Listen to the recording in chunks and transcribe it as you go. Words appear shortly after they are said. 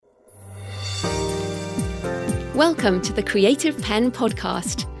Welcome to the Creative Pen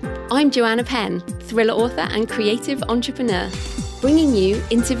Podcast. I'm Joanna Penn, thriller author and creative entrepreneur, bringing you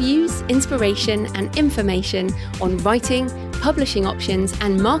interviews, inspiration and information on writing, publishing options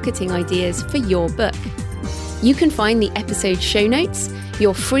and marketing ideas for your book. You can find the episode show notes,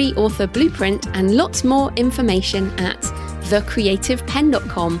 your free author blueprint and lots more information at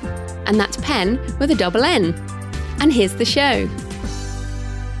thecreativepen.com, and that's pen with a double N. And here's the show.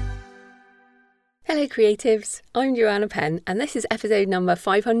 Hello creatives, I'm Joanna Penn and this is episode number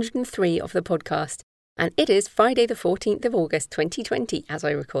 503 of the podcast, and it is Friday the 14th of August 2020 as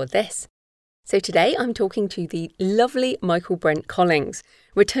I record this. So today I'm talking to the lovely Michaelbrent Collings,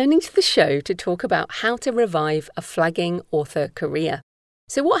 returning to the show to talk about how to revive a flagging author career.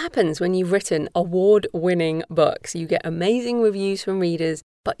 So what happens when you've written award-winning books? You get amazing reviews from readers,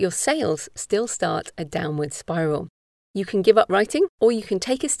 but your sales still start a downward spiral. You can give up writing, or you can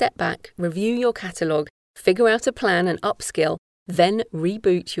take a step back, review your catalogue, figure out a plan and upskill, then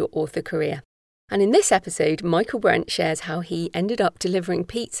reboot your author career. And in this episode, Michaelbrent shares how he ended up delivering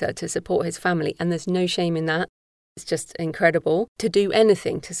pizza to support his family, and there's no shame in that. It's just incredible to do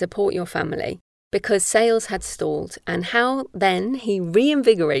anything to support your family because sales had stalled, and how then he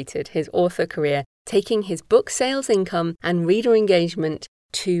reinvigorated his author career, taking his book sales income and reader engagement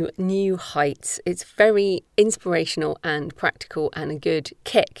to new heights. It's very inspirational and practical and a good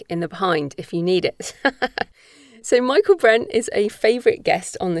kick in the behind if you need it. So Michaelbrent is a favourite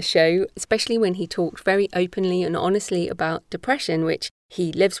guest on the show, especially when he talked very openly and honestly about depression, which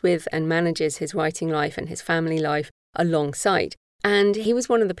he lives with and manages his writing life and his family life alongside. And he was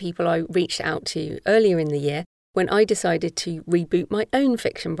one of the people I reached out to earlier in the year when I decided to reboot my own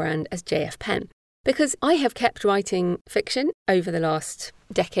fiction brand as JF Pen. Because I have kept writing fiction over the last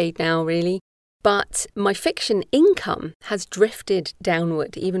decade now, really, but my fiction income has drifted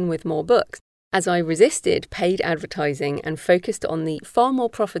downward, even with more books, as I resisted paid advertising and focused on the far more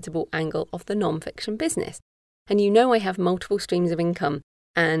profitable angle of the non-fiction business. And you know I have multiple streams of income,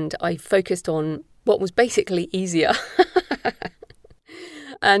 and I focused on what was basically easier.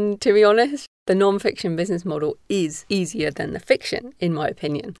 And to be honest, the non-fiction business model is easier than the fiction, in my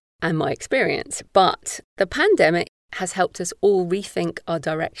opinion and my experience. But the pandemic has helped us all rethink our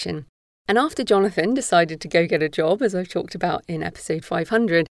direction. And after Jonathan decided to go get a job, as I've talked about in episode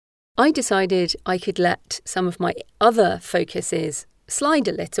 500, I decided I could let some of my other focuses slide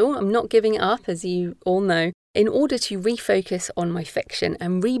a little. I'm not giving it up, as you all know, in order to refocus on my fiction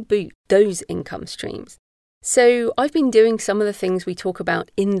and reboot those income streams. So I've been doing some of the things we talk about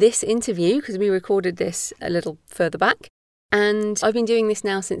in this interview, because we recorded this a little further back. And I've been doing this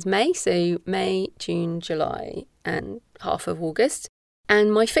now since May, so May, June, July and half of August.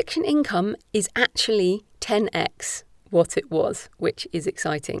 And my fiction income is actually 10x what it was, which is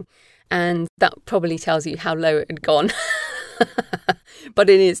exciting. And that probably tells you how low it had gone. But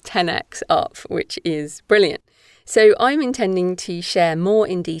it is 10x up, which is brilliant. So I'm intending to share more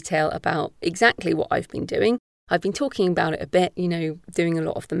in detail about exactly what I've been doing. I've been talking about it a bit, doing a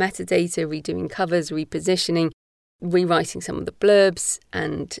lot of the metadata, redoing covers, repositioning, rewriting some of the blurbs,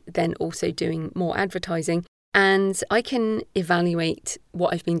 and then also doing more advertising. And I can evaluate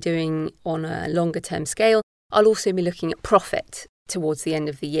what I've been doing on a longer term scale. I'll also be looking at profit towards the end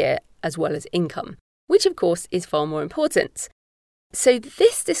of the year, as well as income, which of course is far more important. So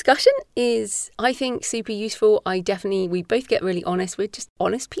this discussion is, I think, super useful. We both get really honest. We're just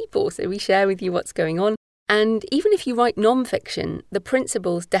honest people. So we share with you what's going on. And even if you write non-fiction, the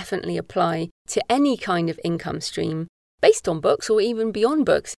principles definitely apply to any kind of income stream based on books or even beyond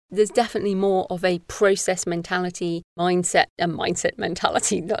books. There's definitely more of a process mentality, mindset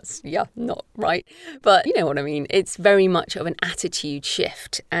mentality. That's, not right. But you know what I mean. It's very much of an attitude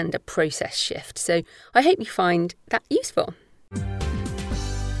shift and a process shift. So I hope you find that useful.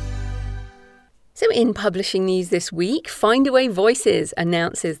 So in publishing news this week, Findaway Voices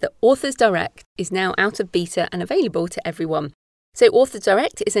announces that Authors Direct is now out of beta and available to everyone. So Authors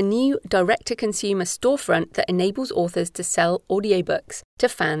Direct is a new direct-to-consumer storefront that enables authors to sell audiobooks to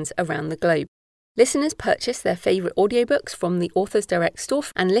fans around the globe. Listeners purchase their favourite audiobooks from the Authors Direct store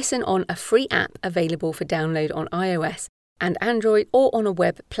and listen on a free app available for download on iOS and Android or on a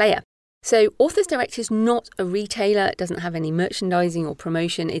web player. So Authors Direct is not a retailer. It doesn't have any merchandising or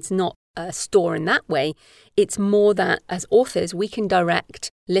promotion. It's not a store in that way. It's more that as authors, we can direct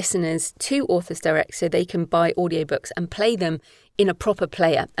listeners to Authors Direct so they can buy audiobooks and play them in a proper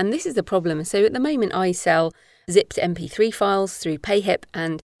player. And this is the problem. So at the moment, I sell zipped MP3 files through PayHip,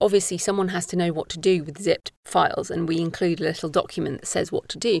 and obviously someone has to know what to do with zipped files, and we include a little document that says what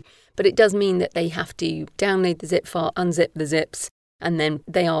to do. But it does mean that they have to download the zip file, unzip the zips, and then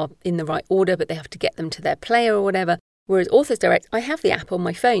they are in the right order, but they have to get them to their player or whatever. Whereas Authors Direct, I have the app on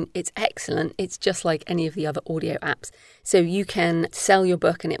my phone. It's excellent. It's just like any of the other audio apps. So you can sell your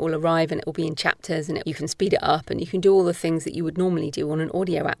book and it will arrive and it will be in chapters, and you can speed it up and you can do all the things that you would normally do on an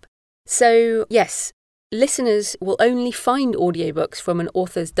audio app. So yes, listeners will only find audiobooks from an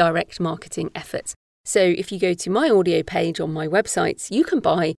Authors Direct marketing effort. So if you go to my audio page on my websites, you can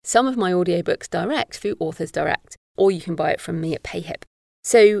buy some of my audiobooks direct through Authors Direct, or you can buy it from me at PayHip.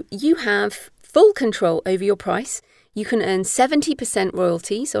 So you have full control over your price. You can earn 70%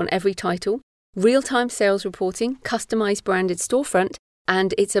 royalties on every title, real-time sales reporting, customized branded storefront,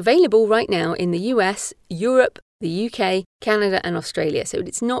 and it's available right now in the US, Europe, the UK, Canada and Australia. So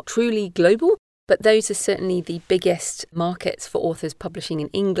it's not truly global, but those are certainly the biggest markets for authors publishing in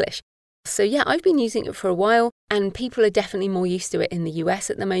English. So yeah, I've been using it for a while and people are definitely more used to it in the US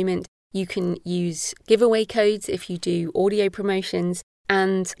at the moment. You can use giveaway codes if you do audio promotions.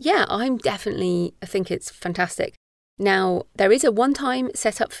 And yeah, I think it's fantastic. Now, there is a one-time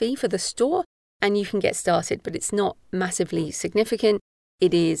setup fee for the store and you can get started, but it's not massively significant.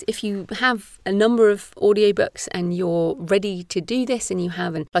 It is if you have a number of audiobooks and you're ready to do this and you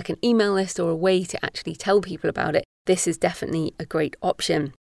have an email list or a way to actually tell people about it, this is definitely a great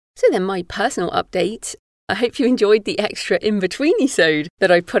option. So then my personal update. I hope you enjoyed the extra in-between-isode that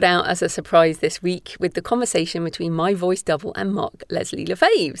I put out as a surprise this week with the conversation between my voice double and Mark Leslie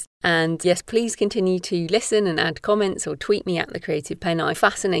Lefebvre. And yes, please continue to listen and add comments or tweet me at The Creative Pen. I'm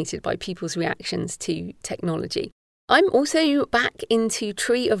fascinated by people's reactions to technology. I'm also back into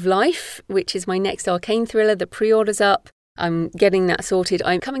Tree of Life, which is my next arcane thriller. The pre-order's up. I'm getting that sorted.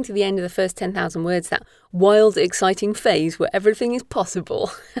 I'm coming to the end of the first 10,000 words, that wild, exciting phase where everything is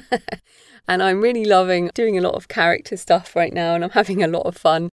possible. And I'm really loving doing a lot of character stuff right now, and I'm having a lot of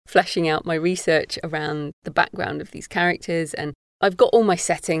fun fleshing out my research around the background of these characters. And I've got all my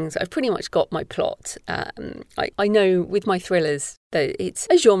settings. I've pretty much got my plot. I know with my thrillers that it's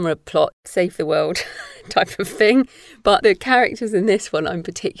a genre plot, save the world type of thing. But the characters in this one I'm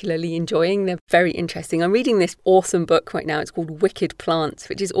particularly enjoying. They're very interesting. I'm reading this awesome book right now. It's called Wicked Plants,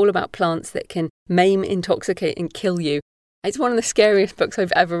 which is all about plants that can maim, intoxicate and kill you. It's one of the scariest books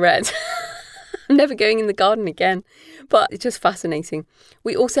I've ever read. I'm never going in the garden again, but it's just fascinating.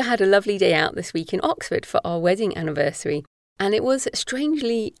 We also had a lovely day out this week in Oxford for our wedding anniversary, and it was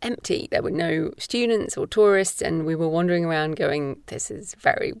strangely empty. There were no students or tourists, and we were wandering around going, this is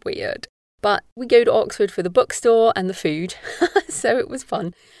very weird. But we go to Oxford for the bookstore and the food, so it was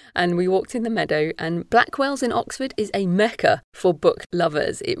fun. And we walked in the meadow, and Blackwell's in Oxford is a mecca for book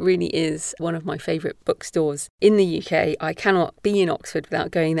lovers. It really is one of my favourite bookstores in the UK. I cannot be in Oxford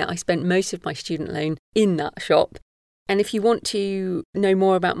without going there. I spent most of my student loan in that shop. And if you want to know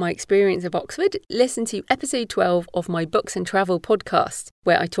more about my experience of Oxford, listen to episode 12 of my Books and Travel podcast,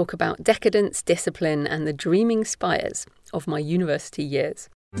 where I talk about decadence, discipline, and the dreaming spires of my university years.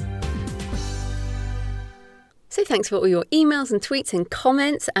 So thanks for all your emails and tweets and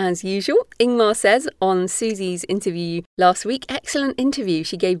comments as usual. Ingmar says on Susie's interview last week, excellent interview.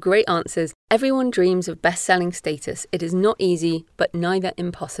 She gave great answers. Everyone dreams of best-selling status. It is not easy, but neither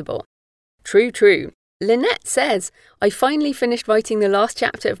impossible. True, true. Lynette says, I finally finished writing the last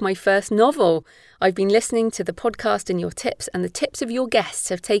chapter of my first novel. I've been listening to the podcast and your tips, and the tips of your guests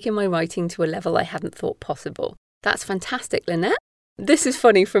have taken my writing to a level I hadn't thought possible. That's fantastic, Lynette. This is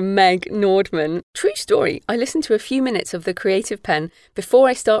funny from Meg Nordman. True story. I listen to a few minutes of The Creative Pen before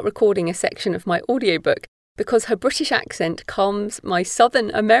I start recording a section of my audiobook because her British accent calms my Southern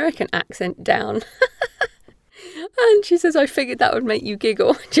American accent down. And she says, I figured that would make you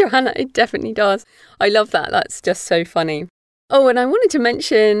giggle. Joanna, it definitely does. I love that. That's just so funny. Oh, and I wanted to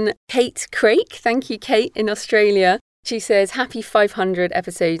mention Kate Craik. Thank you, Kate, in Australia. She says, happy 500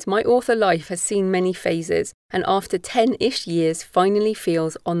 episodes. My author life has seen many phases and after 10-ish years finally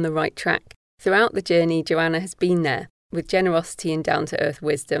feels on the right track. Throughout the journey, Joanna has been there with generosity and down-to-earth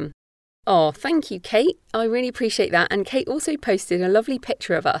wisdom. Oh, thank you, Kate. I really appreciate that. And Kate also posted a lovely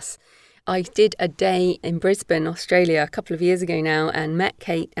picture of us. I did a day in Brisbane, Australia, a couple of years ago now and met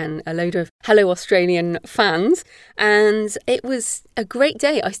Kate and a load of Hello Australian fans. And it was a great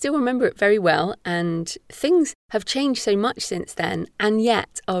day. I still remember it very well. And things have changed so much since then. And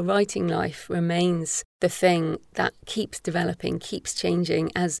yet our writing life remains the thing that keeps developing, keeps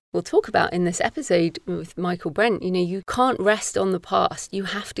changing. As we'll talk about in this episode with Michaelbrent, you can't rest on the past. You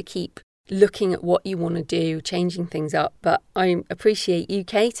have to keep looking at what you want to do, changing things up. But I appreciate you,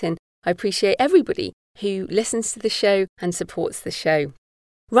 Kate, and I appreciate everybody who listens to the show and supports the show.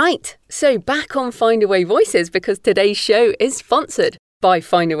 Right, so back on Find a Way Voices because today's show is sponsored by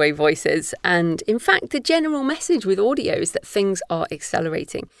Findaway Voices. And in fact, the general message with audio is that things are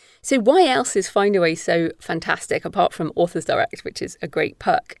accelerating. So why else is Findaway so fantastic, apart from Authors Direct, which is a great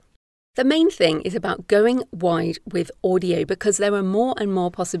perk? The main thing is about going wide with audio because there are more and more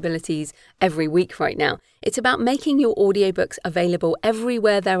possibilities every week right now. It's about making your audiobooks available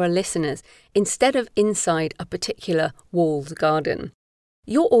everywhere there are listeners instead of inside a particular walled garden.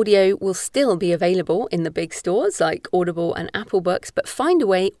 Your audio will still be available in the big stores like Audible and Apple Books, but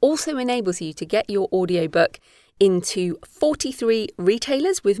Findaway also enables you to get your audiobook into 43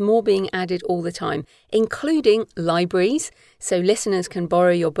 retailers, with more being added all the time, including libraries, so listeners can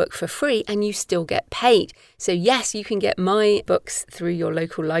borrow your book for free and you still get paid. So yes, you can get my books through your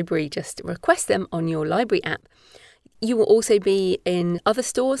local library, just request them on your library app. You will also be in other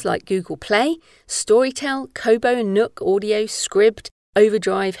stores like Google Play, Storytel, Kobo, Nook Audio, Scribd,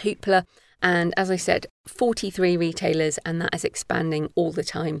 Overdrive, Hoopla, and as I said, 43 retailers, and that is expanding all the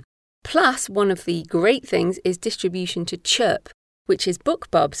time. Plus, one of the great things is distribution to Chirp, which is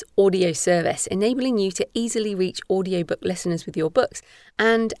BookBub's audio service, enabling you to easily reach audiobook listeners with your books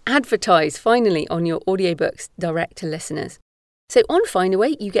and advertise finally on your audiobooks direct to listeners. So on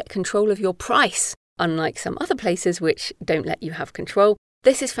Findaway, you get control of your price, unlike some other places which don't let you have control.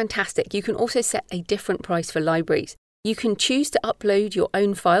 This is fantastic. You can also set a different price for libraries. You can choose to upload your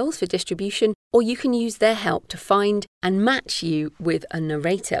own files for distribution, or you can use their help to find and match you with a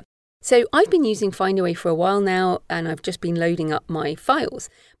narrator. So I've been using Findaway for a while now, and I've just been loading up my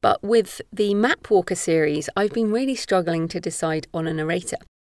files. But with the Mapwalker series, I've been really struggling to decide on a narrator.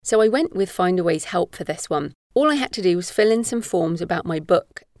 So I went with Findaway's help for this one. All I had to do was fill in some forms about my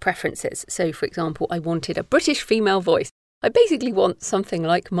book preferences. So for example, I wanted a British female voice. I basically want something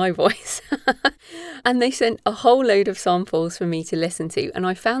like my voice. And they sent a whole load of samples for me to listen to, and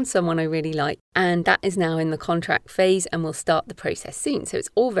I found someone I really like, and that is now in the contract phase and will start the process soon. So it's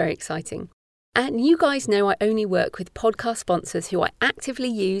all very exciting. And you guys know I only work with podcast sponsors who I actively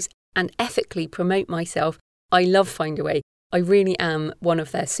use and ethically promote myself. I love Findaway. I really am one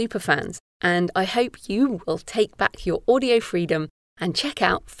of their super fans, and I hope you will take back your audio freedom and check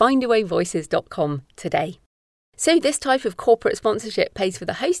out findawayvoices.com today. So this type of corporate sponsorship pays for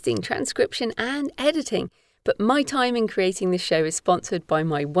the hosting, transcription and editing. But my time in creating this show is sponsored by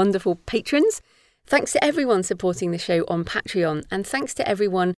my wonderful patrons. Thanks to everyone supporting the show on Patreon, and thanks to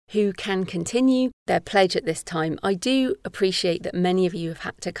everyone who can continue their pledge at this time. I do appreciate that many of you have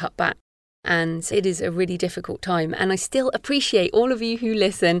had to cut back, and it is a really difficult time. And I still appreciate all of you who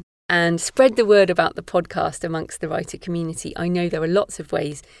listen and spread the word about the podcast amongst the writer community. I know there are lots of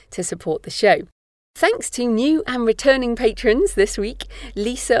ways to support the show. Thanks to new and returning patrons this week: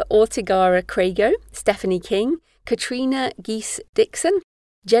 Lisa Ortigara Crago, Stephanie King, Katrina Geese-Dixon,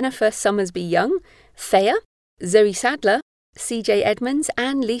 Jennifer Summersby Young, Thea, Zoe Sadler, CJ Edmonds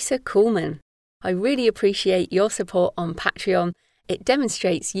and Lisa Coolman. I really appreciate your support on Patreon. It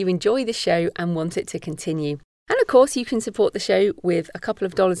demonstrates you enjoy the show and want it to continue. And of course, you can support the show with a couple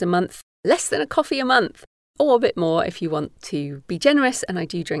of dollars a month, less than a coffee a month, or a bit more if you want to be generous, and I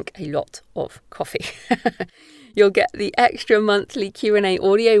do drink a lot of coffee. You'll get the extra monthly Q&A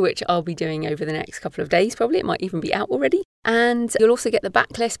audio, which I'll be doing over the next couple of days, probably. It might even be out already. And you'll also get the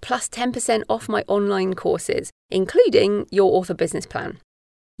backlist plus 10% off my online courses, including your author business plan.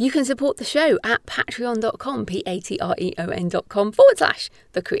 You can support the show at patreon.com,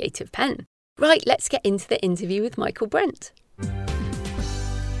 patreon.com/The Creative Pen. Right, let's get into the interview with Michaelbrent.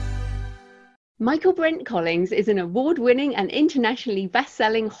 Michaelbrent Collings is an award-winning and internationally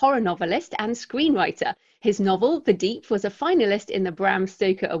best-selling horror novelist and screenwriter. His novel, The Deep, was a finalist in the Bram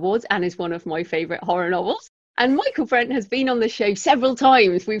Stoker Awards and is one of my favourite horror novels. And Michaelbrent has been on the show several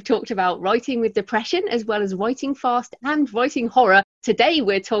times. We've talked about writing with depression, as well as writing fast and writing horror. Today,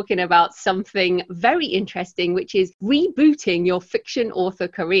 we're talking about something very interesting, which is rebooting your fiction author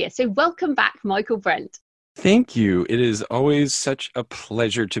career. So welcome back, Michaelbrent. Thank you. It is always such a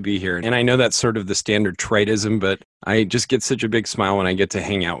pleasure to be here. And I know that's sort of the standard tradeism, but I just get such a big smile when I get to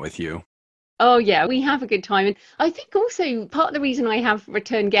hang out with you. Oh, yeah, we have a good time. And I think also part of the reason I have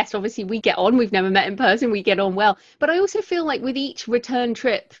return guests, obviously we get on, we've never met in person, we get on well. But I also feel like with each return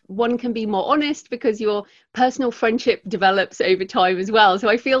trip, one can be more honest because your personal friendship develops over time as well. So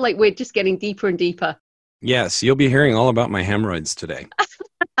I feel like we're just getting deeper and deeper. Yes, you'll be hearing all about my hemorrhoids today.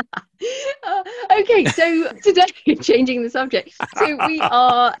 Okay, so today, changing the subject. So we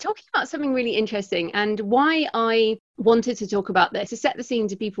are talking about something really interesting, and why I wanted to talk about this to set the scene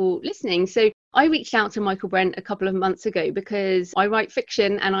to people listening. So I reached out to Michaelbrent a couple of months ago because I write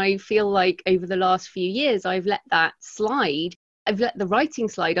fiction, and I feel like over the last few years I've let that slide I've let the writing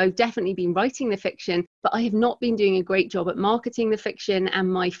slide. I've definitely been writing the fiction, but I have not been doing a great job at marketing the fiction,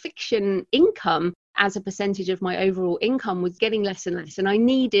 and my fiction income as a percentage of my overall income was getting less and less. And I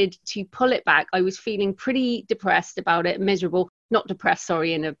needed to pull it back. I was feeling pretty depressed about it, miserable. Not depressed,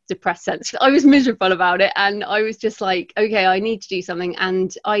 sorry, in a depressed sense. I was miserable about it. And I was just like, okay, I need to do something.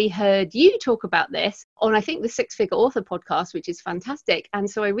 And I heard you talk about this on, I think, the Six Figure Author podcast, which is fantastic. And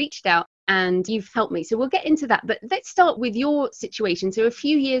so I reached out and you've helped me. So we'll get into that. But let's start with your situation. So a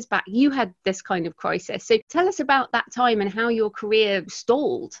few years back, you had this kind of crisis. So tell us about that time and how your career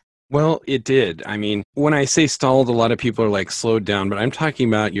stalled. Well, it did. I mean, when I say stalled, a lot of people are like slowed down, but I'm talking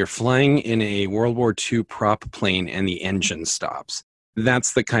about you're flying in a World War II prop plane and the engine stops.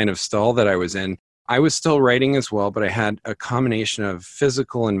 That's the kind of stall that I was in. I was still writing as well, but I had a combination of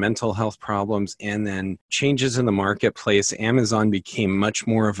physical and mental health problems and then changes in the marketplace. Amazon became much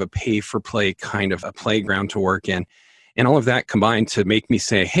more of a pay-for-play kind of a playground to work in. And all of that combined to make me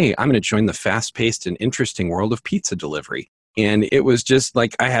say, hey, I'm going to join the fast-paced and interesting world of pizza delivery. And it was just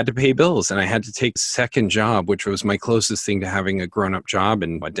like I had to pay bills and I had to take a second job, which was my closest thing to having a grown-up job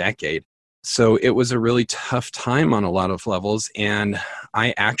in a decade. So it was a really tough time on a lot of levels. And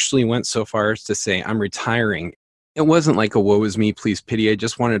I actually went so far as to say, I'm retiring. It wasn't like a woe is me, please pity. I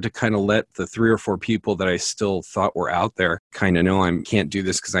just wanted to kind of let the 3 or 4 people that I still thought were out there kind of know I can't do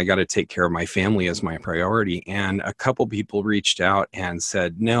this because I got to take care of my family as my priority. And a couple people reached out and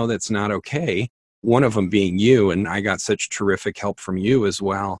said, no, that's not okay. One of them being you, and I got such terrific help from you as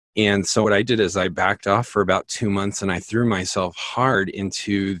well. And so what I did is I backed off for about 2 months and I threw myself hard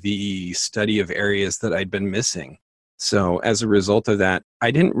into the study of areas that I'd been missing. So as a result of that, I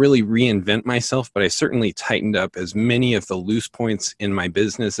didn't really reinvent myself, but I certainly tightened up as many of the loose points in my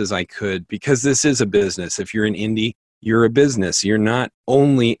business as I could, because this is a business. If you're an indie, you're a business. You're not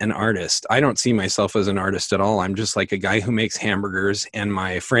only an artist. I don't see myself as an artist at all. I'm just like a guy who makes hamburgers, and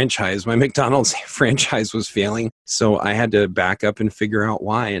my McDonald's franchise was failing. So I had to back up and figure out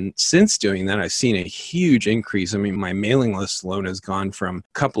why. And since doing that, I've seen a huge increase. I mean, my mailing list alone has gone from a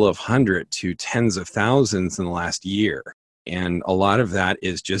couple of hundred to tens of thousands in the last year. And a lot of that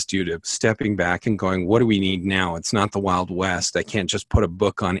is just due to stepping back and going, what do we need now? It's not the Wild West. I can't just put a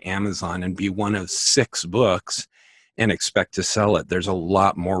book on Amazon and be one of 6 books and expect to sell it. There's a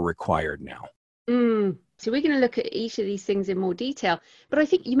lot more required now. So we're going to look at each of these things in more detail. But I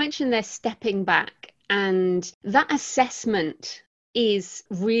think you mentioned they're stepping back, and that assessment is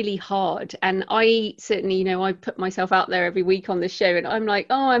really hard. And I certainly, I put myself out there every week on the show and I'm like,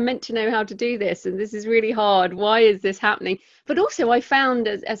 oh, I'm meant to know how to do this. And this is really hard. Why is this happening? But also I found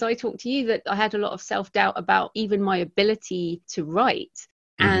as I talked to you that I had a lot of self-doubt about even my ability to write.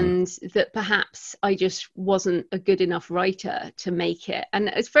 And that perhaps I just wasn't a good enough writer to make it. And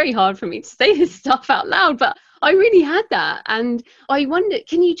it's very hard for me to say this stuff out loud, but I really had that. And I wonder,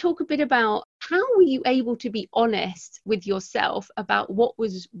 can you talk a bit about how were you able to be honest with yourself about what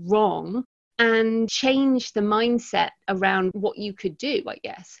was wrong and change the mindset around what you could do, I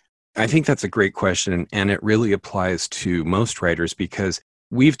guess? I think that's a great question. And it really applies to most writers because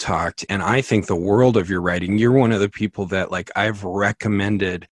we've talked, and I think the world of your writing. You're one of the people that I've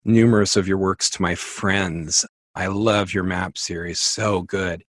recommended numerous of your works to my friends. I love your map series. So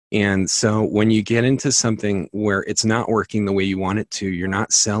good. And so when you get into something where it's not working the way you want it to, you're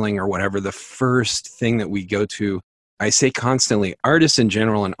not selling or whatever, the first thing that we go to, I say constantly, artists in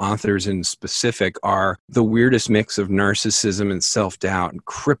general and authors in specific are the weirdest mix of narcissism and self-doubt and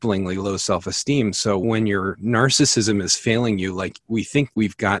cripplingly low self-esteem. So when your narcissism is failing you, we think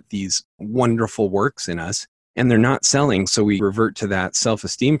we've got these wonderful works in us and they're not selling. So we revert to that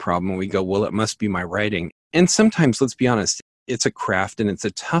self-esteem problem and we go, well, it must be my writing. And sometimes, let's be honest, it's a craft and it's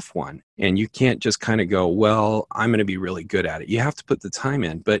a tough one. And you can't just kind of go, well, I'm going to be really good at it. You have to put the time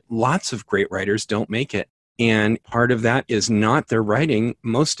in. But lots of great writers don't make it. And part of that is not their writing.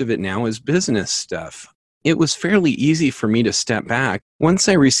 Most of it now is business stuff. It was fairly easy for me to step back once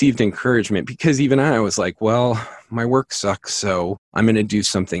I received encouragement, because even I was like, well, my work sucks, so I'm going to do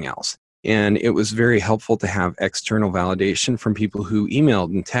something else. And it was very helpful to have external validation from people who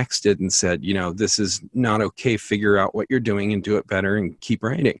emailed and texted and said, this is not okay. Figure out what you're doing and do it better and keep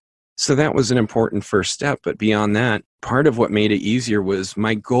writing. So that was an important first step. But beyond that, part of what made it easier was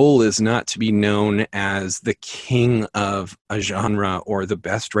my goal is not to be known as the king of a genre or the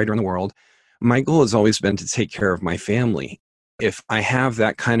best writer in the world. My goal has always been to take care of my family. If I have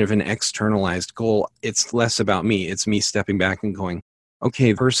that kind of an externalized goal, it's less about me. It's me stepping back and going,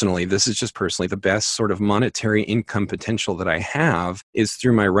 okay, personally, this is just personally the best sort of monetary income potential that I have is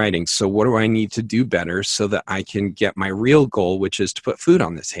through my writing. So what do I need to do better so that I can get my real goal, which is to put food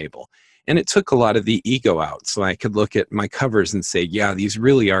on the table? And it took a lot of the ego out. So I could look at my covers and say, yeah, these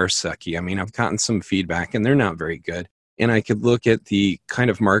really are sucky. I mean, I've gotten some feedback and they're not very good. And I could look at the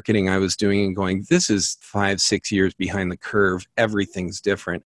kind of marketing I was doing and going, this is 5-6 years behind the curve. Everything's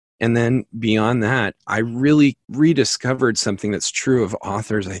different. And then beyond that, I really rediscovered something that's true of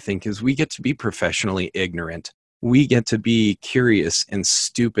authors, I think, is we get to be professionally ignorant. We get to be curious and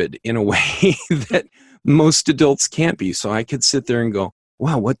stupid in a way that most adults can't be. So I could sit there and go,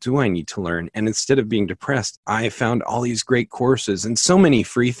 wow, what do I need to learn? And instead of being depressed, I found all these great courses and so many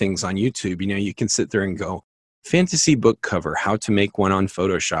free things on YouTube. You know, you can sit there and go, fantasy book cover, how to make one on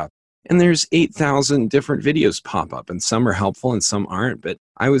Photoshop. And there's 8,000 different videos pop up, and some are helpful and some aren't. But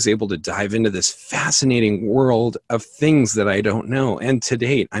I was able to dive into this fascinating world of things that I don't know. And to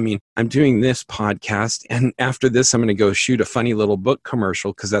date, I mean, I'm doing this podcast, and after this, I'm going to go shoot a funny little book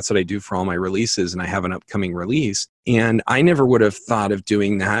commercial because that's what I do for all my releases, and I have an upcoming release. And I never would have thought of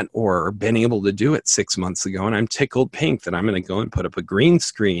doing that or been able to do it 6 months ago. And I'm tickled pink that I'm going to go and put up a green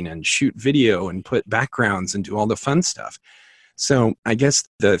screen and shoot video and put backgrounds and do all the fun stuff. So I guess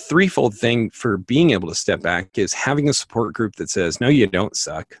the threefold thing for being able to step back is having a support group that says, no, you don't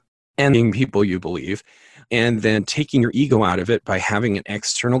suck, and being people you believe, and then taking your ego out of it by having an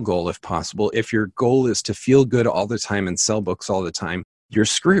external goal if possible. If your goal is to feel good all the time and sell books all the time, you're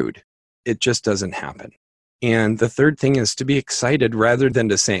screwed. It just doesn't happen. And the third thing is to be excited rather than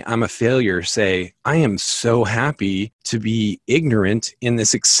to say, I'm a failure. Say, I am so happy to be ignorant in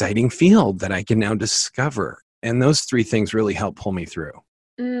this exciting field that I can now discover. And those three things really help pull me through.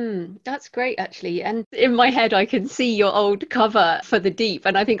 That's great, actually. And in my head, I can see your old cover for The Deep.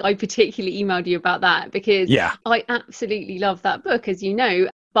 And I think I particularly emailed you about that because I absolutely love that book, as you know.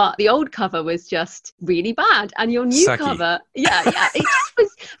 But the old cover was just really bad. And your new cover, it just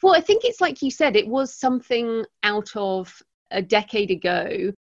was, well, I think it's like you said, it was something out of a decade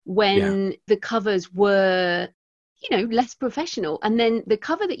ago when the covers were, you know, less professional. And then the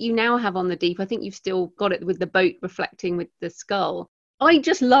cover that you now have on The Deep, I think you've still got it with the boat reflecting with the skull. I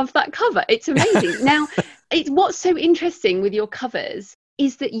just love that cover. It's amazing. Now, what's so interesting with your covers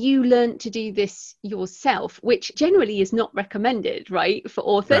is that you learned to do this yourself, which generally is not recommended, right, for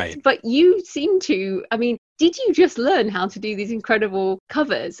authors. Right. But you seem to, I mean, did you just learn how to do these incredible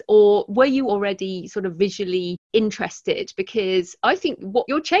covers, or were you already sort of visually interested? Because I think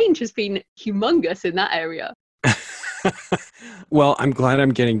your change has been humongous in that area. Well, I'm glad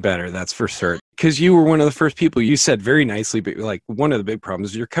I'm getting better, that's for certain. Because you were one of the first people, you said very nicely, but like, one of the big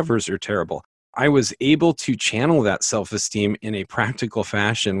problems is your covers are terrible. I was able to channel that self-esteem in a practical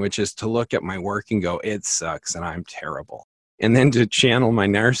fashion, which is to look at my work and go, it sucks and I'm terrible. And then to channel my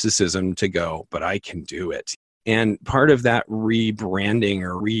narcissism to go, but I can do it. And part of that rebranding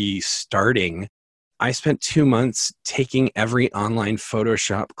or restarting, I spent 2 months taking every online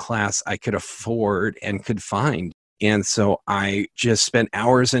Photoshop class I could afford and could find. And so I just spent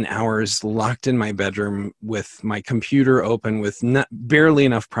hours and hours locked in my bedroom with my computer open with barely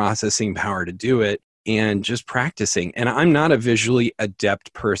enough processing power to do it and just practicing. And I'm not a visually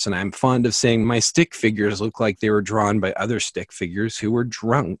adept person. I'm fond of saying my stick figures look like they were drawn by other stick figures who were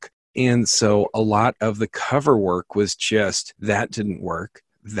drunk. And so a lot of the cover work was just, that didn't work.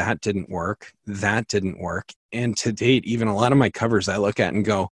 That didn't work. That didn't work. And to date, even a lot of my covers I look at and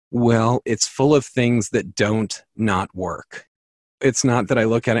go, well, it's full of things that don't not work. It's not that I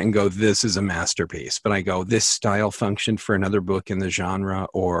look at it and go, this is a masterpiece, but I go, this style functioned for another book in the genre,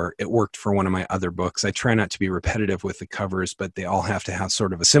 or it worked for one of my other books. I try not to be repetitive with the covers, but they all have to have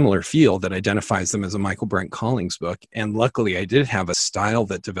sort of a similar feel that identifies them as a Michaelbrent Collings book. And luckily, I did have a style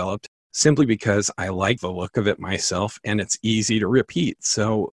that developed simply because I like the look of it myself and it's easy to repeat.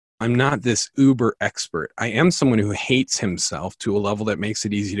 So I'm not this uber expert. I am someone who hates himself to a level that makes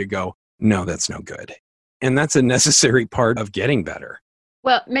it easy to go, no, that's no good. And that's a necessary part of getting better.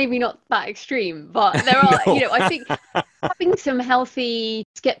 Well, maybe not that extreme, but there are, No. I think having some healthy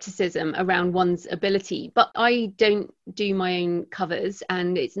skepticism around one's ability. But I don't do my own covers,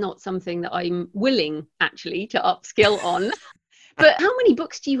 and it's not something that I'm willing actually to upskill on. But how many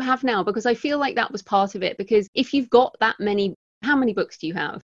books do you have now? Because I feel like that was part of it. Because if you've got that many, how many books do you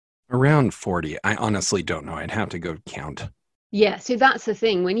have? Around 40. I honestly don't know. I'd have to go count. Yeah, so that's the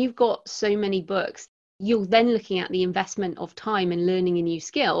thing. When you've got so many books, you're then looking at the investment of time in learning a new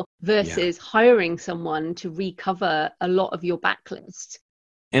skill versus hiring someone to recover a lot of your backlist.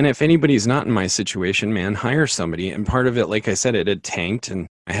 And if anybody's not in my situation, man, hire somebody. And part of it, like I said, it had tanked and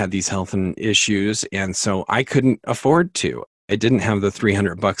I had these health issues. And so I couldn't afford to. I didn't have the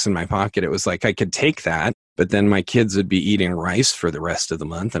 $300 in my pocket. It was like I could take that, but then my kids would be eating rice for the rest of the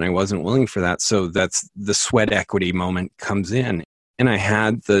month and I wasn't willing for that. So that's the sweat equity moment comes in. And I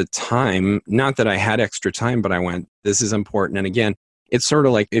had the time, not that I had extra time, but I went, this is important. And again, it's sort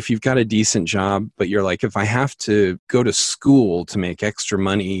of like if you've got a decent job, but you're like, if I have to go to school to make extra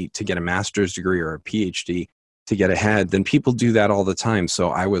money to get a master's degree or a PhD to get ahead, then people do that all the time.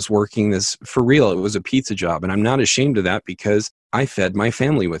 So I was working this for real. It was a pizza job. And I'm not ashamed of that because I fed my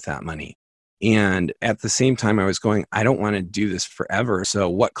family with that money. And at the same time, I was going, I don't want to do this forever. So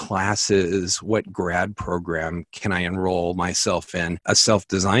what classes, what grad program can I enroll myself in, a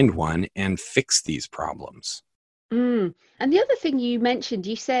self-designed one, and fix these problems? And the other thing you mentioned,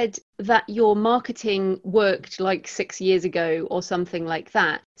 you said that your marketing worked like 6 years ago or something like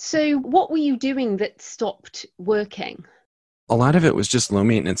that. So what were you doing that stopped working? A lot of it was just low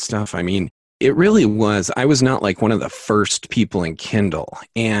maintenance stuff. I mean, it really was. I was not like one of the first people in Kindle.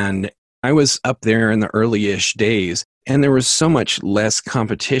 And I was up there in the early-ish days, and there was so much less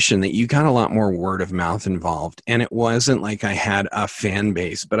competition that you got a lot more word of mouth involved. And it wasn't like I had a fan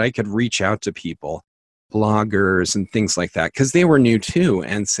base, but I could reach out to people, bloggers and things like that, because they were new too,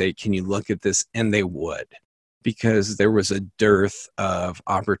 and say, can you look at this? And they would, because there was a dearth of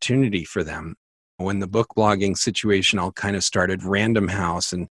opportunity for them. When the book blogging situation all kind of started, Random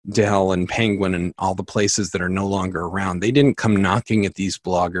House and Dell and Penguin and all the places that are no longer around, they didn't come knocking at these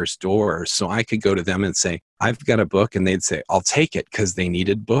bloggers' doors. So I could go to them and say, I've got a book. And they'd say, I'll take it, because they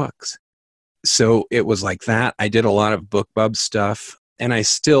needed books. So it was like that. I did a lot of BookBub stuff. And I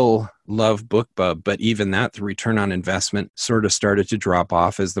still love BookBub, but even that, the return on investment sort of started to drop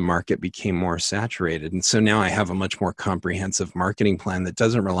off as the market became more saturated. And so now I have a much more comprehensive marketing plan that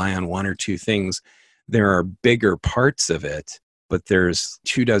doesn't rely on one or two things. There are bigger parts of it, but there's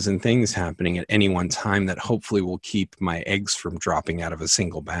 24 things happening at any one time that hopefully will keep my eggs from dropping out of a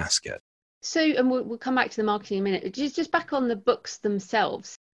single basket. So, and we'll come back to the marketing in a minute. Just back on the books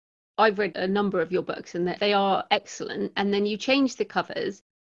themselves. I've read a number of your books and that they are excellent. And then you change the covers.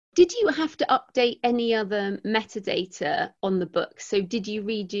 Did you have to update any other metadata on the book? So did you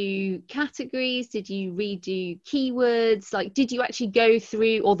redo categories? Did you redo keywords? Like, did you actually go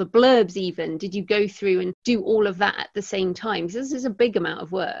through, or the blurbs even, did you go through and do all of that at the same time? Because this is a big amount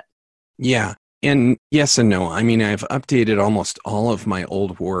of work. Yeah. And yes and no. I mean, I've updated almost all of my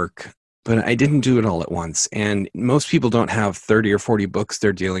old work, but I didn't do it all at once. And most people don't have 30 or 40 books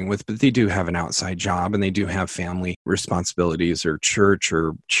they're dealing with, but they do have an outside job and they do have family responsibilities or church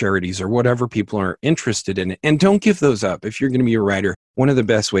or charities or whatever people are interested in. And don't give those up. If you're going to be a writer, one of the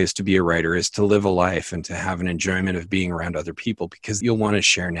best ways to be a writer is to live a life and to have an enjoyment of being around other people, because you'll want to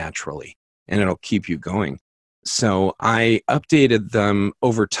share naturally and it'll keep you going. So I updated them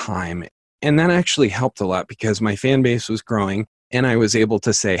over time. And that actually helped a lot because my fan base was growing. And I was able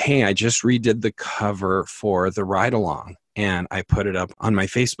to say, hey, I just redid the cover for the ride along and I put it up on my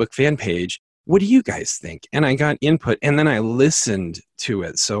Facebook fan page. What do you guys think? And I got input and then I listened to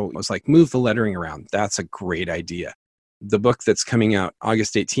it. So it was like, move the lettering around. That's a great idea. The book that's coming out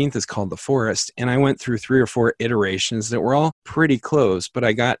August 18th is called The Forest. And I went through 3 or 4 iterations that were all pretty close, but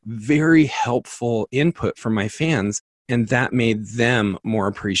I got very helpful input from my fans. And that made them more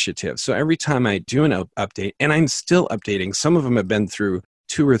appreciative. So every time I do an update, and I'm still updating, some of them have been through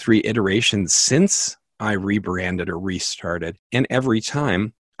 2 or 3 iterations since I rebranded or restarted. And every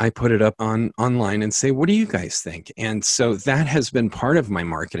time I put it up online and say, what do you guys think? And so that has been part of my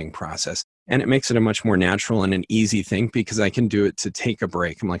marketing process. And it makes it a much more natural and an easy thing because I can do it to take a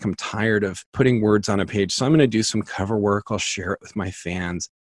break. I'm tired of putting words on a page. So I'm going to do some cover work. I'll share it with my fans.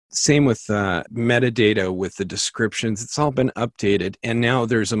 Same with metadata with the descriptions. It's all been updated. And now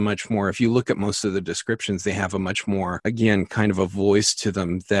there's a much more, if you look at most of the descriptions, they have a much more, again, kind of a voice to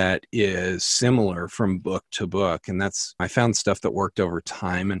them that is similar from book to book. And I found stuff that worked over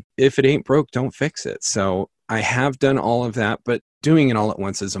time. And if it ain't broke, don't fix it. So I have done all of that, but doing it all at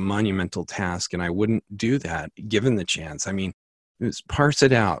once is a monumental task. And I wouldn't do that given the chance. I mean, parse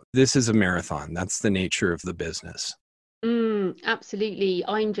it out. This is a marathon. That's the nature of the business. Absolutely.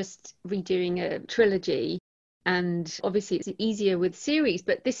 I'm just redoing a trilogy and obviously it's easier with series,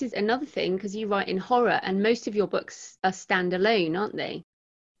 but this is another thing because you write in horror and most of your books are standalone, aren't they?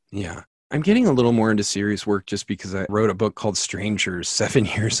 Yeah. I'm getting a little more into series work just because I wrote a book called Strangers 7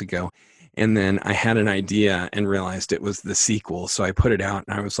 years ago. And then I had an idea and realized it was the sequel. So I put it out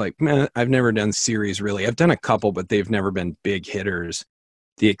and I was like, man, I've never done series really. I've done a couple, but they've never been big hitters.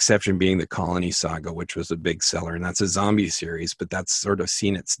 The exception being the Colony Saga, which was a big seller. And that's a zombie series, but that's sort of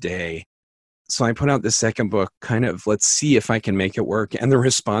seen its day. So I put out the second book, kind of, let's see if I can make it work. And the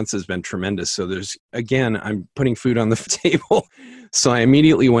response has been tremendous. So I'm putting food on the table. So I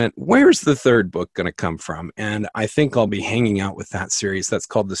immediately went, where's the third book going to come from? And I think I'll be hanging out with that series. That's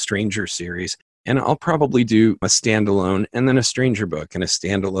called the Stranger series. And I'll probably do a standalone and then a stranger book and a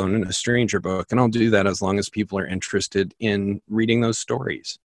standalone and a stranger book. And I'll do that as long as people are interested in reading those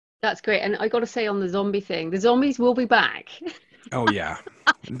stories. That's great. And I got to say on the zombie thing, the zombies will be back. Oh, yeah.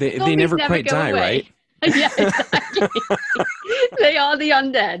 They Zombies never never quite go die, away. right? Yeah, exactly. They are the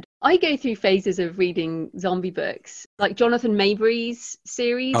undead. I go through phases of reading zombie books, like Jonathan Maberry's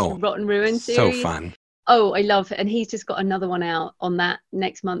series, Oh, Rotten Ruin so series. fun. Oh, I love it. And he's just got another one out on that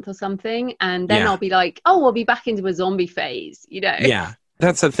next month or something. And then Yeah. I'll be like, oh, I'll be back into a zombie phase, you know? Yeah.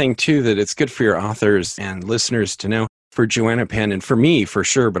 That's the thing, too, that it's good for your authors and listeners to know. For Joanna Penn, and for me, for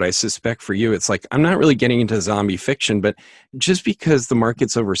sure, but I suspect for you, it's like, I'm not really getting into zombie fiction, but just because the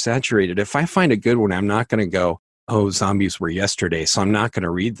market's oversaturated, if I find a good one, I'm not going to go, oh, zombies were yesterday, so I'm not going to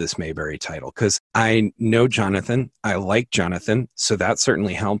read this Mayberry title, because I know Jonathan, I like Jonathan, so that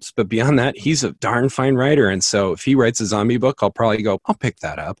certainly helps. But beyond that, he's a darn fine writer, and so if he writes a zombie book, I'll probably go, I'll pick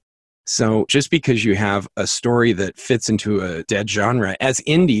that up. So just because you have a story that fits into a dead genre, as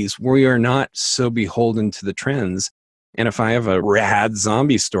indies, we are not so beholden to the trends. And if I have a rad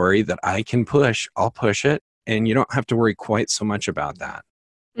zombie story that I can push, I'll push it. And you don't have to worry quite so much about that.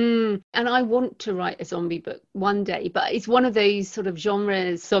 And I want to write a zombie book one day, but it's one of those sort of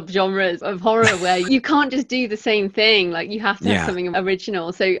genres, subgenres of horror where you can't just do the same thing. Like you have to have Yeah. something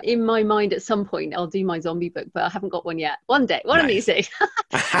original. So in my mind, at some point, I'll do my zombie book, but I haven't got one yet. One day, one of these days.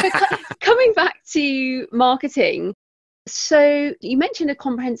 But coming back to marketing, so you mentioned a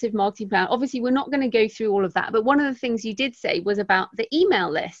comprehensive marketing plan. Obviously, we're not going to go through all of that, but one of the things you did say was about the email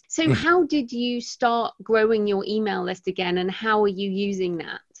list. So how did you start growing your email list again, and how are you using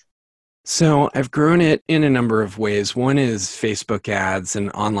that? So I've grown it in a number of ways. One is Facebook ads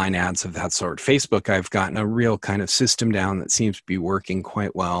and online ads of that sort. Facebook, I've gotten a real kind of system down that seems to be working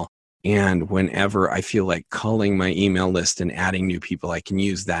quite well. And whenever I feel like culling my email list and adding new people, I can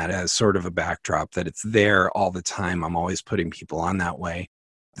use that as sort of a backdrop that it's there all the time. I'm always putting people on that way.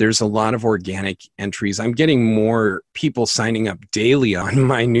 There's a lot of organic entries. I'm getting more people signing up daily on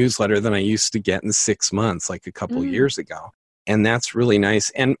my newsletter than I used to get in 6 months, like a couple years ago. And that's really nice.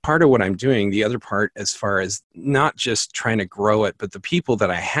 And part of what I'm doing, the other part, as far as not just trying to grow it, but the people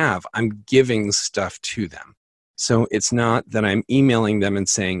that I have, I'm giving stuff to them. So it's not that I'm emailing them and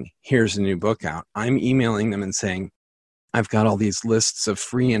saying, here's a new book out. I'm emailing them and saying, I've got all these lists of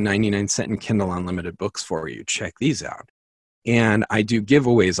free and 99-cent and Kindle Unlimited books for you. Check these out. And I do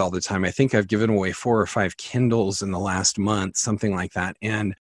giveaways all the time. I think I've given away 4 or 5 Kindles in the last month, something like that.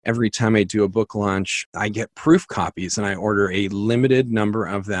 And every time I do a book launch, I get proof copies and I order a limited number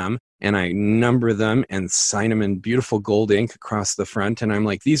of them and I number them and sign them in beautiful gold ink across the front. And I'm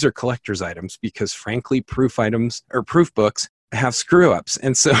like, these are collector's items because frankly, proof items or proof books have screw ups.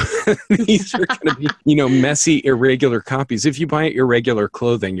 And so these are going to be, messy, irregular copies. If you buy irregular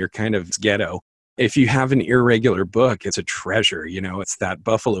clothing, you're kind of ghetto. If you have an irregular book, it's a treasure. It's that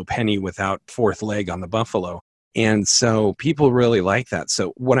buffalo penny without fourth leg on the buffalo. And so people really like that.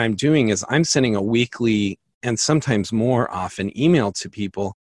 So what I'm doing is I'm sending a weekly and sometimes more often email to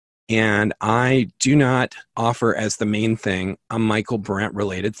people. And I do not offer as the main thing a Michaelbrent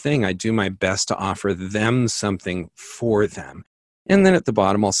related thing. I do my best to offer them something for them. And then at the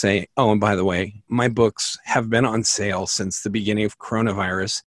bottom, I'll say, oh, and by the way, my books have been on sale since the beginning of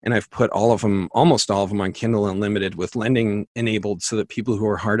coronavirus. And I've put almost all of them on Kindle Unlimited with lending enabled so that people who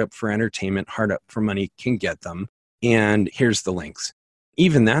are hard up for entertainment, hard up for money can get them. And here's the links.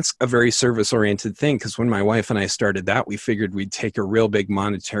 Even that's a very service-oriented thing because when my wife and I started that, we figured we'd take a real big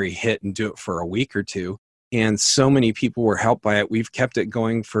monetary hit and do it for a week or two. And so many people were helped by it. We've kept it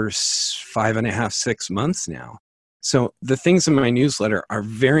going for 5.5, 6 months now. So the things in my newsletter are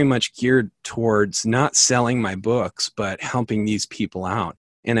very much geared towards not selling my books, but helping these people out.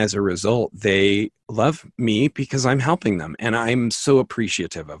 And as a result, they love me because I'm helping them. And I'm so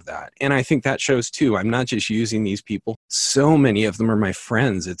appreciative of that. And I think that shows too. I'm not just using these people. So many of them are my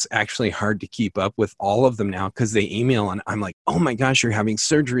friends. It's actually hard to keep up with all of them now because they email and I'm like, oh my gosh, you're having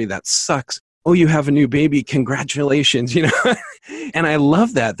surgery. That sucks. Oh, you have a new baby. Congratulations. And I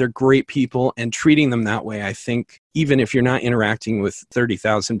love that. They're great people and treating them that way. I think even if you're not interacting with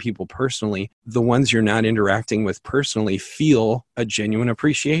 30,000 people personally, the ones you're not interacting with personally feel a genuine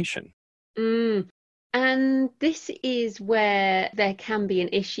appreciation. And this is where there can be an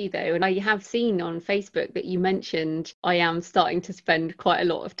issue though. And I have seen on Facebook that you mentioned I am starting to spend quite a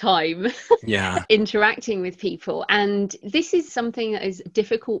lot of time interacting with people. And this is something that is a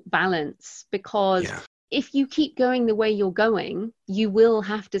difficult balance because if you keep going the way you're going, you will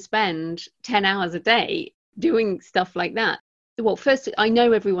have to spend 10 hours a day doing stuff like that. Well, first, I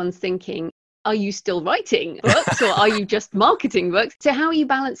know everyone's thinking, are you still writing books or are you just marketing books? So how are you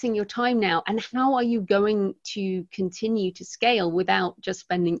balancing your time now? And how are you going to continue to scale without just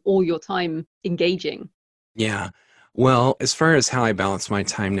spending all your time engaging? Yeah. Well, as far as how I balance my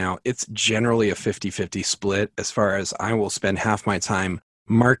time now, it's generally a 50-50 split. As far as I will spend half my time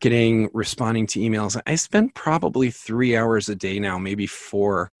marketing, responding to emails. I spend probably 3 hours a day now, maybe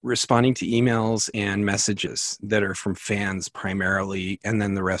 4, responding to emails and messages that are from fans primarily, and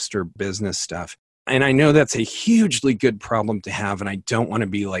then the rest are business stuff. And I know that's a hugely good problem to have. And I don't want to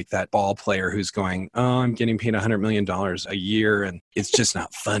be like that ball player who's going, oh, I'm getting paid $100 million a year and it's just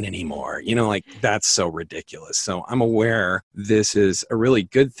not fun anymore. Like that's so ridiculous. So I'm aware this is a really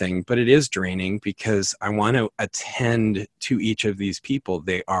good thing, but it is draining because I want to attend to each of these people.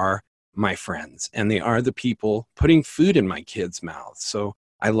 They are my friends and they are the people putting food in my kids' mouths. So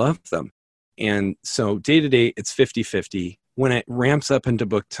I love them. And so day to day, it's 50-50. When it ramps up into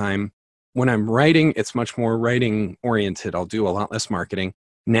book time, when I'm writing, it's much more writing oriented. I'll do a lot less marketing.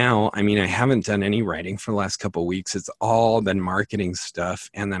 Now, I haven't done any writing for the last couple of weeks. It's all been marketing stuff.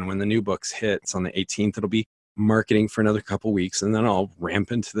 And then when the new books hits on the 18th, it'll be marketing for another couple of weeks. And then I'll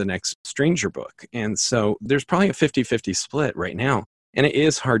ramp into the next Stranger book. And so there's probably a 50-50 split right now. And it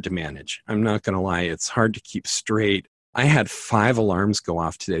is hard to manage. I'm not going to lie. It's hard to keep straight. I had 5 alarms go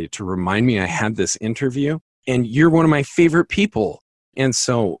off today to remind me I had this interview. And you're one of my favorite people. And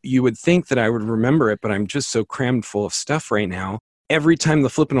so you would think that I would remember it, but I'm just so crammed full of stuff right now. Every time the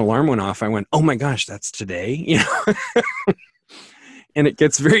flipping alarm went off, I went, oh my gosh, that's today. And it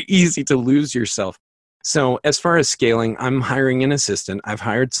gets very easy to lose yourself. So as far as scaling, I'm hiring an assistant. I've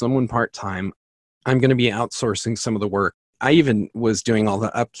hired someone part-time. I'm going to be outsourcing some of the work. I even was doing all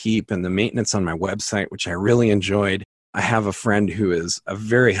the upkeep and the maintenance on my website, which I really enjoyed. I have a friend who is a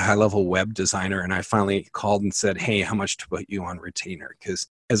very high-level web designer, and I finally called and said, hey, how much to put you on retainer? Because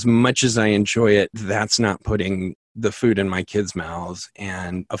as much as I enjoy it, that's not putting the food in my kids' mouths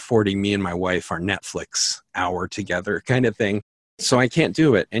and affording me and my wife our Netflix hour together kind of thing. So I can't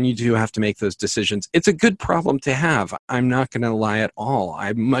do it, and you do have to make those decisions. It's a good problem to have. I'm not going to lie at all.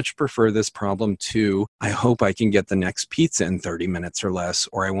 I much prefer this problem to, I hope I can get the next pizza in 30 minutes or less,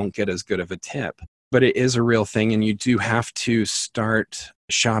 or I won't get as good of a tip. But it is a real thing, and you do have to start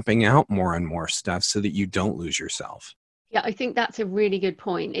shopping out more and more stuff so that you don't lose yourself. Yeah, I think that's a really good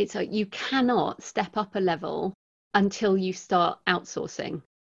point. It's like you cannot step up a level until you start outsourcing.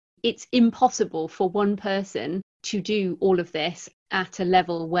 It's impossible for one person to do all of this at a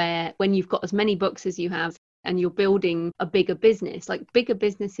level where when you've got as many books as you have and you're building a bigger business, like bigger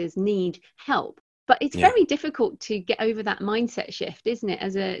businesses need help. But it's very difficult to get over that mindset shift, isn't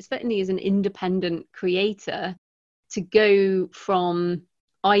it? Certainly as an independent creator, to go from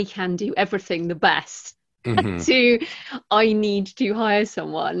I can do everything the best to I need to hire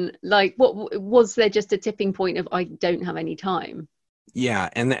someone. Like, what was there just a tipping point of I don't have any time? Yeah,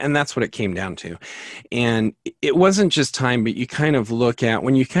 and that's what it came down to. And it wasn't just time, but you kind of look at,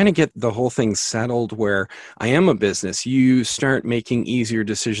 when you kind of get the whole thing settled where I am a business, you start making easier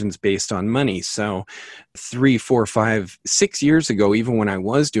decisions based on money. So 3, 4, 5, 6 years ago, even when I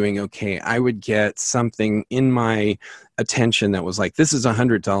was doing okay, I would get something in my attention that was like, this is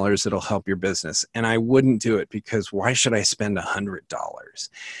 $100, it'll help your business. And I wouldn't do it because why should I spend $100?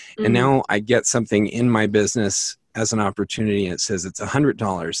 And now I get something in my business as an opportunity and it says it's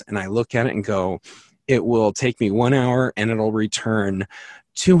 $100, and I look at it and go, it will take me 1 hour and it'll return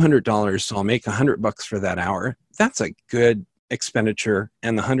 $200, so I'll make $100 for that hour. That's a good expenditure,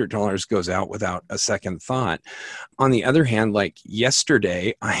 and the $100 goes out without a second thought. On the other hand, like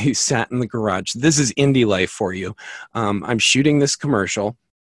yesterday, I sat in the garage. This is indie life for you. I'm shooting this commercial,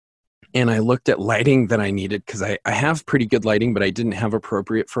 and I looked at lighting that I needed because I have pretty good lighting, but I didn't have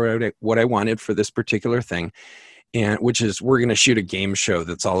appropriate for what I wanted for this particular thing. And which is, we're going to shoot a game show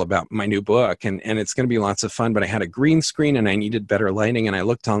that's all about my new book, and it's going to be lots of fun, but I had a green screen and I needed better lighting, and I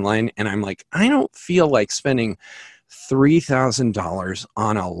looked online and I'm like, I don't feel like spending $3,000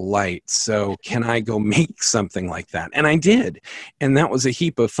 on a light. So can I go make something like that? And I did. And that was a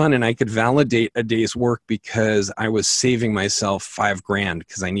heap of fun. And I could validate a day's work because I was saving myself $5,000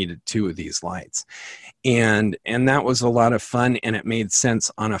 because I needed 2 of these lights. And that was a lot of fun, and it made sense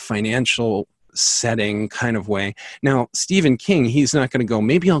on a financial setting kind of way. Now, Stephen King, he's not going to go,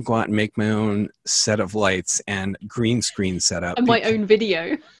 maybe I'll go out and make my own set of lights and green screen setup. And my own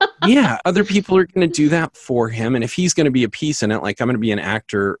video. Yeah, other people are going to do that for him. And if he's going to be a piece in it, like I'm going to be an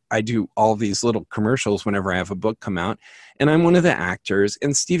actor, I do all these little commercials whenever I have a book come out, and I'm one of the actors.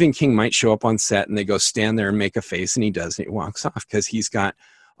 And Stephen King might show up on set and they go, stand there and make a face, and he does, and he walks off because he's got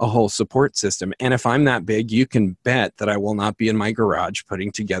a whole support system. And if I'm that big, you can bet that I will not be in my garage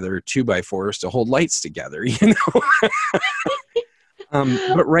putting together 2x4s to hold lights together, you know?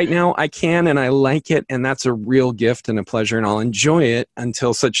 But right now I can, and I like it, and that's a real gift and a pleasure, and I'll enjoy it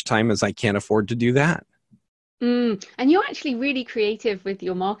until such time as I can't afford to do that. And you're actually really creative with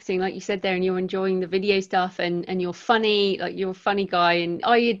your marketing, like you said there, and you're enjoying the video stuff, and you're funny, like you're a funny guy, and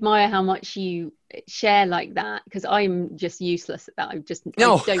I admire how much you share like that, because I'm just useless at that.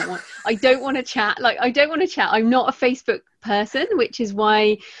 No. I don't want to chat. Like, I don't want to chat. I'm not a Facebook person, which is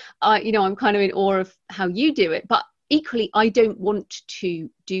why I'm kind of in awe of how you do it. But equally, I don't want to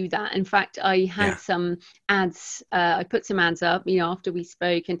do that. In fact, I had some ads, I put some ads up, after we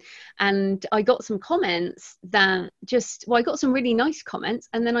spoke, and I got some comments that I got some really nice comments,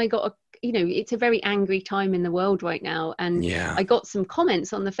 and then I got it's a very angry time in the world right now, and I got some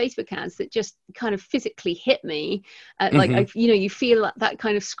comments on the Facebook ads that just kind of physically hit me, like you feel that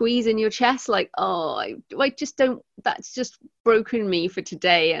kind of squeeze in your chest, like, oh, I just don't, that's just broken me for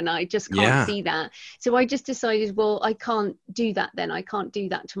today, and I just can't see that. So I just decided, well, I can't do that then. I can't do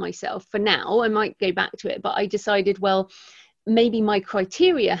that to myself for now. I might go back to it, but I decided, well, maybe my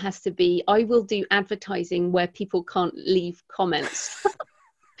criteria has to be, I will do advertising where people can't leave comments. So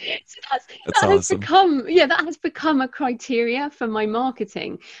that awesome. has become a criteria for my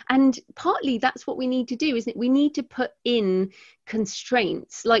marketing. And partly that's what we need to do, isn't it? We need to put in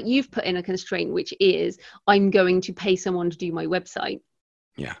constraints, like you've put in a constraint, which is, I'm going to pay someone to do my website.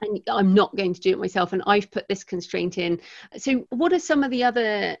 Yeah. And I'm not going to do it myself. And I've put this constraint in. So what are some of the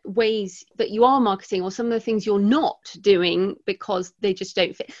other ways that you are marketing, or some of the things you're not doing because they just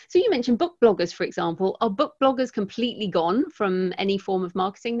don't fit? So you mentioned book bloggers, for example. Are book bloggers completely gone from any form of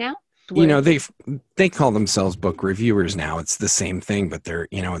marketing now? They call themselves book reviewers now. It's the same thing, but they're,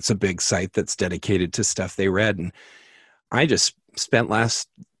 it's a big site that's dedicated to stuff they read. And I just spent last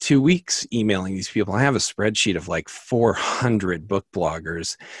 2 weeks emailing these people. I have a spreadsheet of like 400 book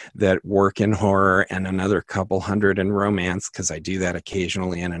bloggers that work in horror, and another couple hundred in romance, because I do that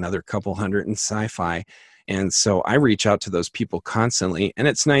occasionally, and another couple hundred in sci-fi. And so I reach out to those people constantly. And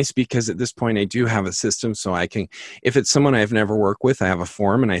it's nice because at this point I do have a system, so I can, if it's someone I've never worked with, I have a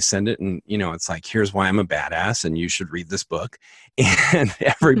form and I send it, and it's like, here's why I'm a badass and you should read this book. And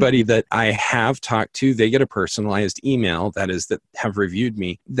everybody that I have talked to, they get a personalized email, that have reviewed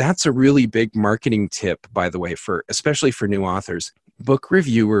me. That's a really big marketing tip, by the way, especially for new authors. Book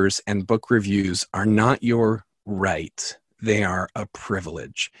reviewers and book reviews are not your right. They are a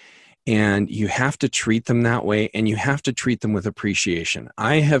privilege. And you have to treat them that way, and you have to treat them with appreciation.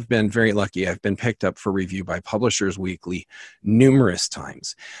 I have been very lucky. I've been picked up for review by Publishers Weekly numerous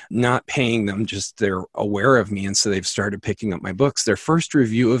times, not paying them, just they're aware of me, and so they've started picking up my books. Their first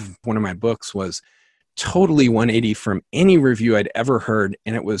review of one of my books was totally 180 from any review I'd ever heard,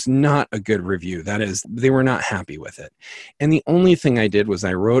 and it was not a good review. That is, they were not happy with it. And the only thing I did was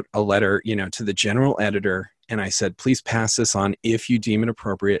I wrote a letter, to the general editor, and I said, please pass this on if you deem it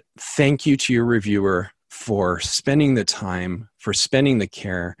appropriate. Thank you to your reviewer for spending the time, for spending the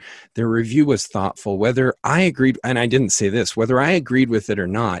care. Their review was thoughtful. Whether I agreed, and I didn't say this, whether I agreed with it or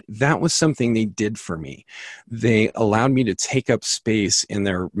not, that was something they did for me. They allowed me to take up space in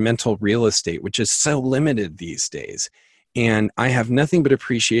their mental real estate, which is so limited these days. And I have nothing but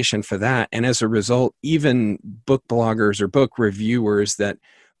appreciation for that. And as a result, even book bloggers or book reviewers that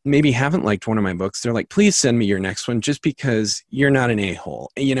maybe haven't liked one of my books, they're like, please send me your next one, just because you're not an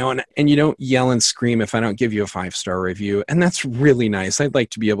a-hole, and you don't yell and scream if I don't give you a 5-star review. And that's really nice. I'd like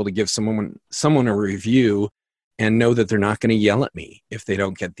to be able to give someone a review and know that they're not going to yell at me if they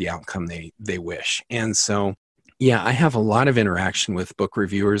don't get the outcome they wish. And so, I have a lot of interaction with book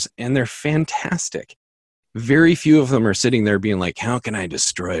reviewers, and they're fantastic. Very few of them are sitting there being like, how can I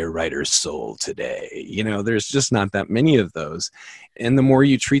destroy a writer's soul today? There's just not that many of those. And the more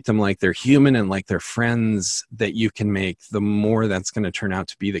you treat them like they're human and like they're friends that you can make, the more that's going to turn out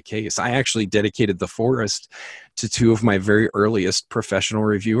to be the case. I actually dedicated The Forest to 2 of my very earliest professional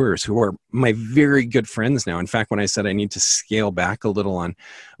reviewers, who are my very good friends now. In fact, when I said I need to scale back a little on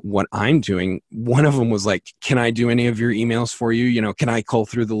what I'm doing, one of them was like, can I do any of your emails for you? Can I cull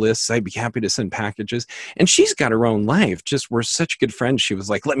through the lists? I'd be happy to send packages. And she's got her own life. Just, we're such good friends. She was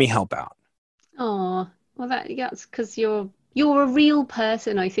like, let me help out. Oh, well, that's because you're a real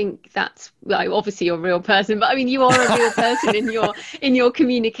person. I think that's, well, obviously you're a real person, but I mean, you are a real person in your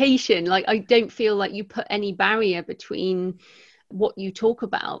communication. Like, I don't feel like you put any barrier between what you talk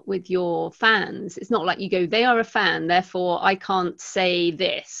about with your fans. It's not like you go, they are a fan, therefore I can't say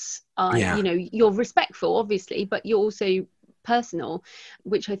this. You're respectful, obviously, but you're also personal,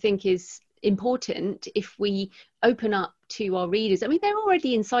 which I think is important if we open up to our readers. I mean, they're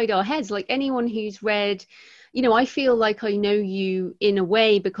already inside our heads. Like anyone who's read, I feel like I know you in a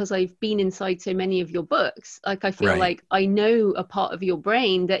way because I've been inside so many of your books. Like I feel Right. like I know a part of your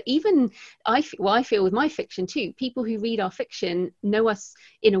brain that even I feel with my fiction too. People who read our fiction know us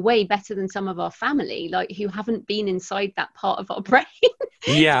in a way better than some of our family, like who haven't been inside that part of our brain.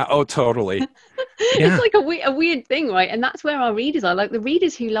 Yeah. Oh, totally. It's Yeah. like a weird thing, right? And that's where our readers are. Like the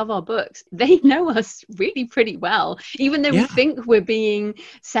readers who love our books, they know us really pretty well, even though we Yeah. think we're being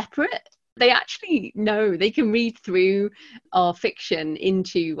separate. They actually know, they can read through our fiction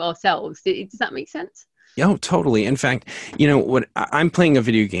into ourselves. Does that make sense? Oh, totally. In fact, I'm playing a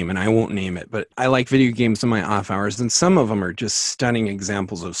video game and I won't name it, but I like video games in my off hours, and some of them are just stunning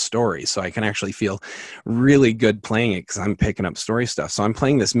examples of story. So I can actually feel really good playing it because I'm picking up story stuff. So I'm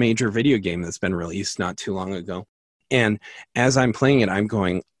playing this major video game that's been released not too long ago. And as I'm playing it, I'm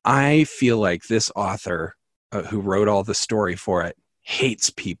going, I feel like this author who wrote all the story for it hates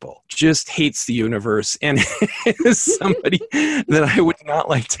people, just hates the universe, and is somebody that I would not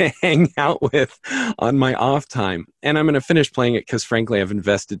like to hang out with on my off time. And I'm going to finish playing it because, frankly, I've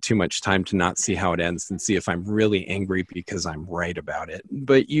invested too much time to not see how it ends and see if I'm really angry because I'm right about it.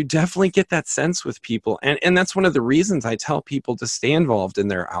 But you definitely get that sense with people. And that's one of the reasons I tell people to stay involved in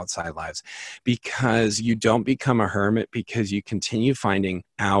their outside lives, because you don't become a hermit, because you continue finding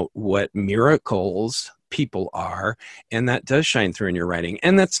out what miracles people are, and that does shine through in your writing.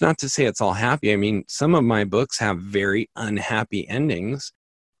 And that's not to say it's all happy. I mean, some of my books have very unhappy endings,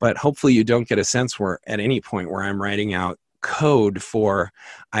 but hopefully you don't get a sense where at any point where I'm writing out code for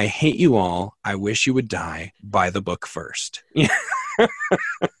I hate you all, I wish you would die, buy the book first. Yeah,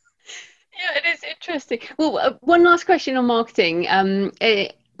 it is interesting. Well, one last question on marketing.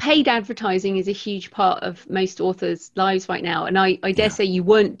 Paid advertising is a huge part of most authors' lives right now, and I dare Yeah. say you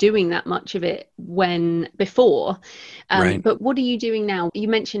weren't doing that much of it before. Right. But what are you doing now? You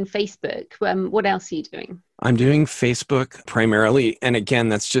mentioned Facebook. What else are you doing? I'm doing Facebook primarily. And again,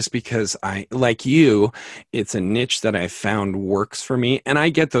 that's just because like you, it's a niche that I found works for me. And I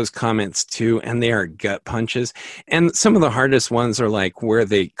get those comments too, and they are gut punches. And some of the hardest ones are like where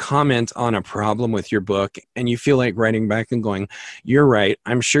they comment on a problem with your book and you feel like writing back and going, you're right.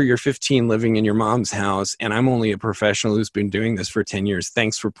 I'm sure you're 15 living in your mom's house, and I'm only a professional who's been doing this for 10 years.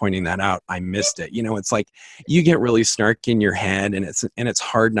 Thanks for pointing that out. I missed it. It's like you get really snarky in your head, and it's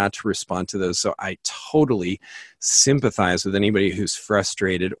hard not to respond to those. So I totally sympathize with anybody who's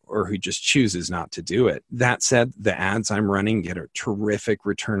frustrated or who just chooses not to do it. That said, the ads I'm running get a terrific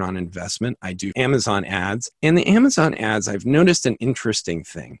return on investment. I do Amazon ads, and the Amazon ads, I've noticed an interesting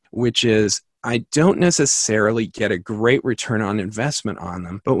thing, which is I don't necessarily get a great return on investment on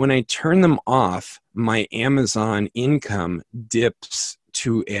them, but when I turn them off, my Amazon income dips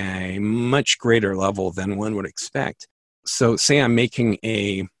to a much greater level than one would expect. So say I'm making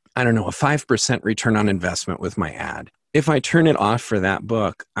a 5% return on investment with my ad. If I turn it off for that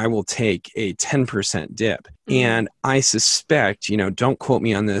book, I will take a 10% dip. And I suspect, don't quote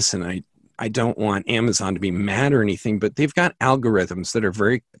me on this, and I don't want Amazon to be mad or anything, but they've got algorithms that are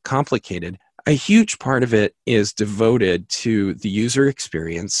very complicated. A huge part of it is devoted to the user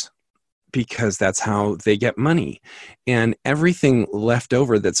experience, because that's how they get money. And everything left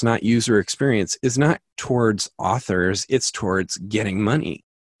over that's not user experience is not towards authors, it's towards getting money.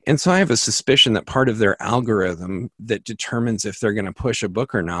 And so I have a suspicion that part of their algorithm that determines if they're going to push a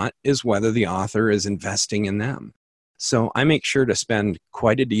book or not is whether the author is investing in them. So I make sure to spend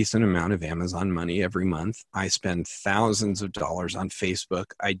quite a decent amount of Amazon money every month. I spend thousands of dollars on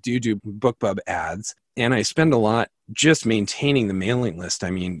Facebook. I do BookBub ads, and I spend a lot just maintaining the mailing list. I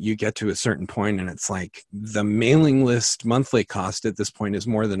mean, you get to a certain point and it's like the mailing list monthly cost at this point is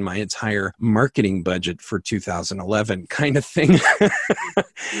more than my entire marketing budget for 2011 kind of thing.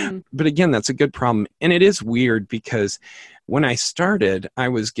 But again, that's a good problem. And it is weird because when I started, I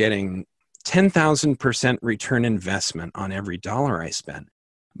was getting 10,000% return investment on every dollar I spent.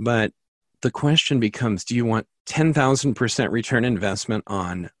 But the question becomes, do you want 10,000% return investment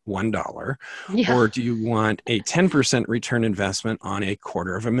on $1? Yeah. Or do you want a 10% return investment on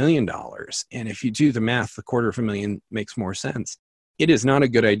 $250,000? And if you do the math, the $250,000 makes more sense. It is not a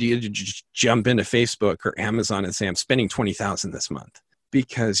good idea to just jump into Facebook or Amazon and say, I'm spending 20,000 this month,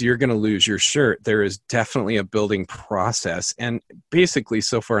 because you're going to lose your shirt. There is definitely a building process. And basically,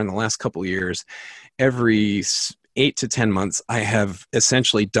 so far in the last couple of years, every 8 to 10 months, I have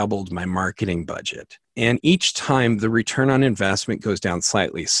essentially doubled my marketing budget. And each time the return on investment goes down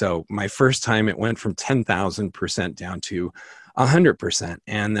slightly. So my first time it went from 10,000% down to 100%.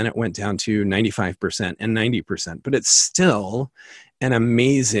 And then it went down to 95% and 90%. But it's still an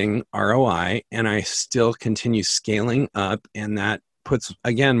amazing ROI, and I still continue scaling up, and that puts,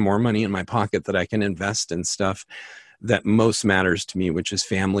 again, more money in my pocket that I can invest in stuff that most matters to me, which is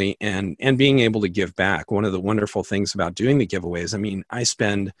family and being able to give back. One of the wonderful things about doing the giveaways, I mean, I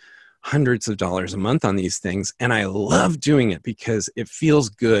spend hundreds of dollars a month on these things, and I love doing it because it feels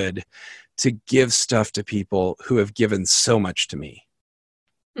good to give stuff to people who have given so much to me.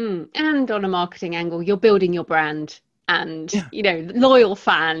 And on a marketing angle, you're building your brand and, Yeah. Loyal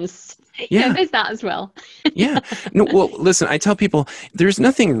fans. Yeah. There's that as well. Yeah. No, well, listen, I tell people there's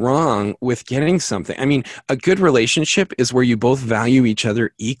nothing wrong with getting something. I mean, a good relationship is where you both value each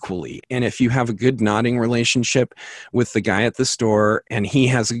other equally. And if you have a good nodding relationship with the guy at the store and he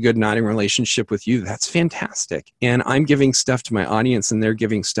has a good nodding relationship with you, that's fantastic. And I'm giving stuff to my audience and they're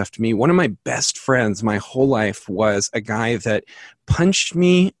giving stuff to me. One of my best friends my whole life was a guy that punched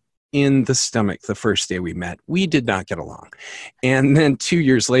me in the stomach the first day we met. We did not get along. And then 2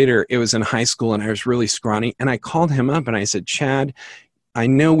 years later, it was in high school and I was really scrawny. And I called him up and I said, Chad, I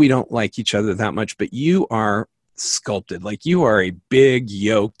know we don't like each other that much, but you are sculpted. Like, you are a big,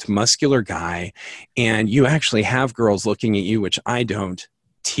 yoked, muscular guy. And you actually have girls looking at you, which I don't.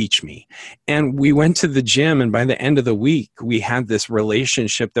 Teach me. And we went to the gym, and by the end of the week, we had this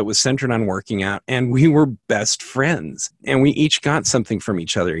relationship that was centered on working out, and we were best friends. And we each got something from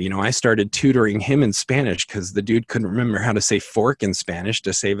each other. I started tutoring him in Spanish because the dude couldn't remember how to say fork in Spanish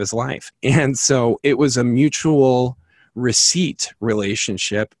to save his life. And so it was a mutual receipt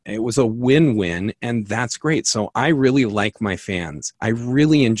relationship. It was a win-win, and that's great. So I really like my fans. I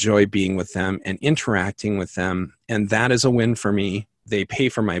really enjoy being with them and interacting with them, and that is a win for me. They pay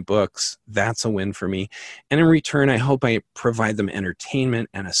for my books. That's a win for me. And in return, I hope I provide them entertainment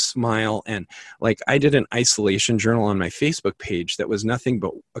and a smile. And like, I did an isolation journal on my Facebook page that was nothing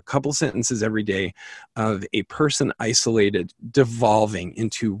but a couple sentences every day of a person isolated, devolving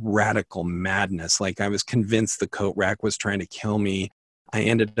into radical madness. Like, I was convinced the coat rack was trying to kill me. I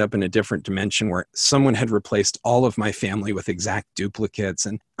ended up in a different dimension where someone had replaced all of my family with exact duplicates.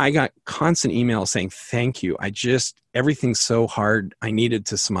 And I got constant emails saying, thank you. Everything's so hard. I needed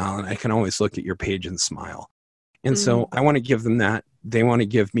to smile, and I can always look at your page and smile. And so I want to give them that. They want to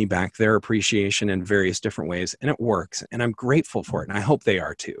give me back their appreciation in various different ways. And it works. And I'm grateful for it. And I hope they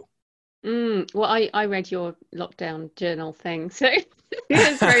are too. Well, I read your lockdown journal thing. So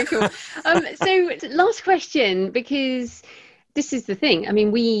it's very cool. So last question, because this is the thing. I mean,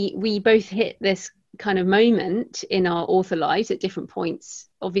 we both hit this kind of moment in our author lives at different points,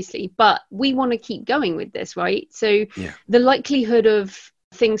 obviously, but we want to keep going with this, right? So the likelihood of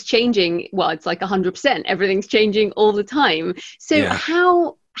things changing, well, it's like 100%. Everything's changing all the time. So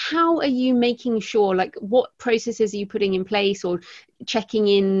how are you making sure, like, what processes are you putting in place or checking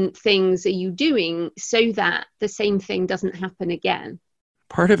in things are you doing so that the same thing doesn't happen again?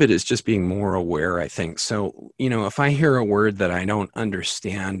 Part of it is just being more aware, I think. So, if I hear a word that I don't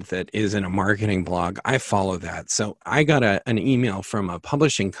understand that is in a marketing blog, I follow that. So I got an email from a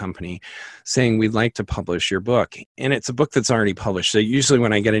publishing company saying, we'd like to publish your book. And it's a book that's already published. So usually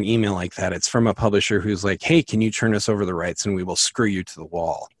when I get an email like that, it's from a publisher who's like, hey, can you turn us over the rights and we will screw you to the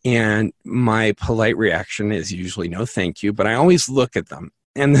wall? And my polite reaction is usually no, thank you. But I always look at them.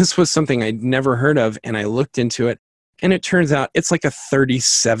 And this was something I'd never heard of. And I looked into it. And it turns out it's like a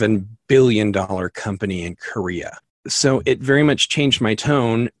 $37 billion company in Korea. So it very much changed my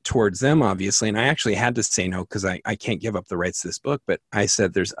tone towards them, obviously. And I actually had to say no because I can't give up the rights to this book. But I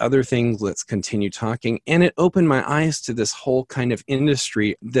said, there's other things. Let's continue talking. And it opened my eyes to this whole kind of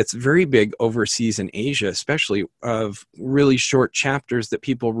industry that's very big overseas in Asia, especially, of really short chapters that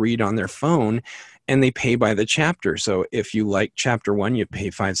people read on their phone. And they pay by the chapter. So if you like chapter 1, you pay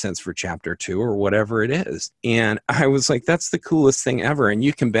 5 cents for chapter 2 or whatever it is. And I was like, that's the coolest thing ever. And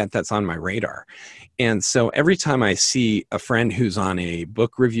you can bet that's on my radar. And so every time I see a friend who's on a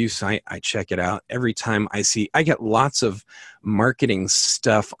book review site, I check it out. Every time I get lots of marketing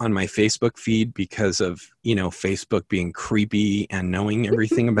stuff on my Facebook feed because of, Facebook being creepy and knowing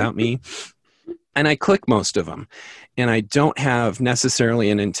everything about me. And I click most of them. And I don't have necessarily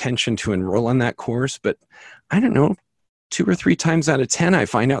an intention to enroll in that course, but I don't know, 2 or 3 times out of 10, I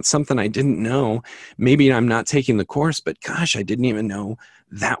find out something I didn't know. Maybe I'm not taking the course, but gosh, I didn't even know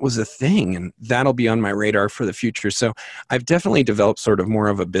that was a thing. And that'll be on my radar for the future. So I've definitely developed sort of more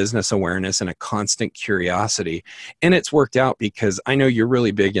of a business awareness and a constant curiosity. And it's worked out because I know you're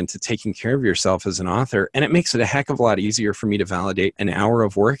really big into taking care of yourself as an author. And it makes it a heck of a lot easier for me to validate an hour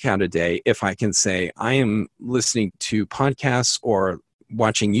of workout a day if I can say I am listening to podcasts or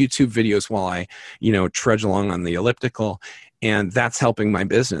watching YouTube videos while I, trudge along on the elliptical. And that's helping my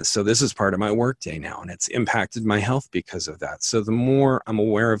business. So this is part of my workday now, and it's impacted my health because of that. So the more I'm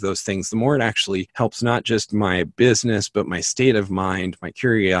aware of those things, the more it actually helps not just my business, but my state of mind, my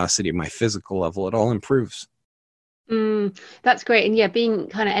curiosity, my physical level. It all improves. That's great. And yeah, being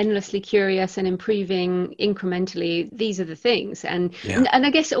kind of endlessly curious and improving incrementally, these are the things. And I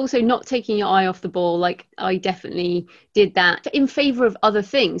guess also not taking your eye off the ball. Like I definitely did that in favor of other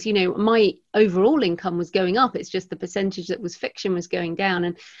things. You know, my overall income was going up. It's just the percentage that was fiction was going down.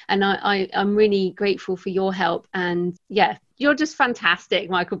 And I'm really grateful for your help. And yeah, you're just fantastic,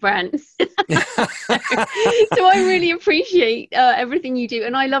 Michaelbrent. So I really appreciate everything you do,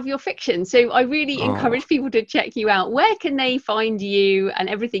 and I love your fiction. So I really encourage people to check you out. Where can they find you and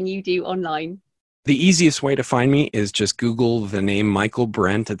everything you do online? The easiest way to find me is just Google the name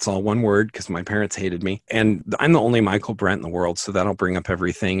Michaelbrent. It's all one word because my parents hated me. And I'm the only Michaelbrent in the world, so that'll bring up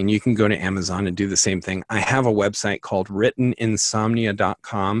everything. And you can go to Amazon and do the same thing. I have a website called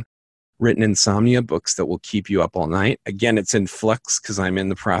writteninsomnia.com. Written Insomnia, books that will keep you up all night. Again, it's in flux because I'm in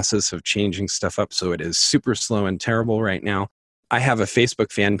the process of changing stuff up, so it is super slow and terrible right now. I have a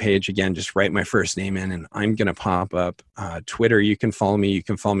Facebook fan page. Again, just write my first name in and I'm going to pop up. Twitter, you can follow me. You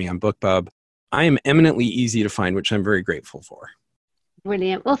can follow me on BookBub. I am eminently easy to find, which I'm very grateful for.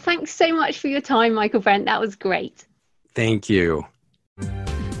 Brilliant. Well, thanks so much for your time, Michaelbrent. That was great. Thank you.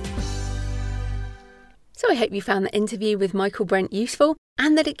 So I hope you found the interview with Michaelbrent useful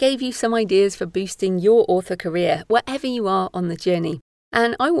and that it gave you some ideas for boosting your author career wherever you are on the journey.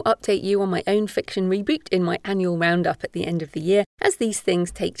 And I will update you on my own fiction reboot in my annual roundup at the end of the year, as these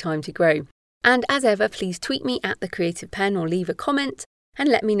things take time to grow. And as ever, please tweet me at The Creative Pen or leave a comment and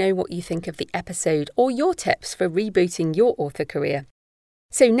let me know what you think of the episode or your tips for rebooting your author career.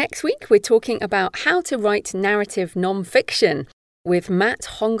 So next week, we're talking about how to write narrative non-fiction with Matt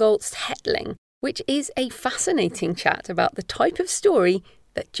Hongoltz-Hetling, which is a fascinating chat about the type of story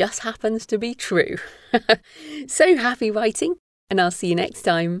that just happens to be true. So happy writing, and I'll see you next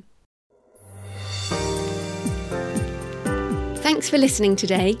time. Thanks for listening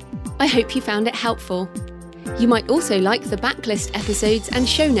today. I hope you found it helpful. You might also like the backlist episodes and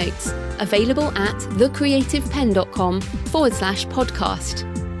show notes, available at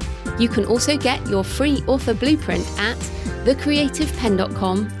thecreativepen.com/podcast. You can also get your free author blueprint at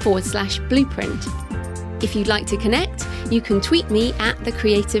thecreativepen.com/blueprint. If you'd like to connect, you can tweet me at The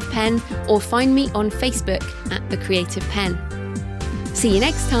Creative Pen or find me on Facebook at The Creative Pen. See you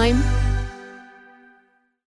next time.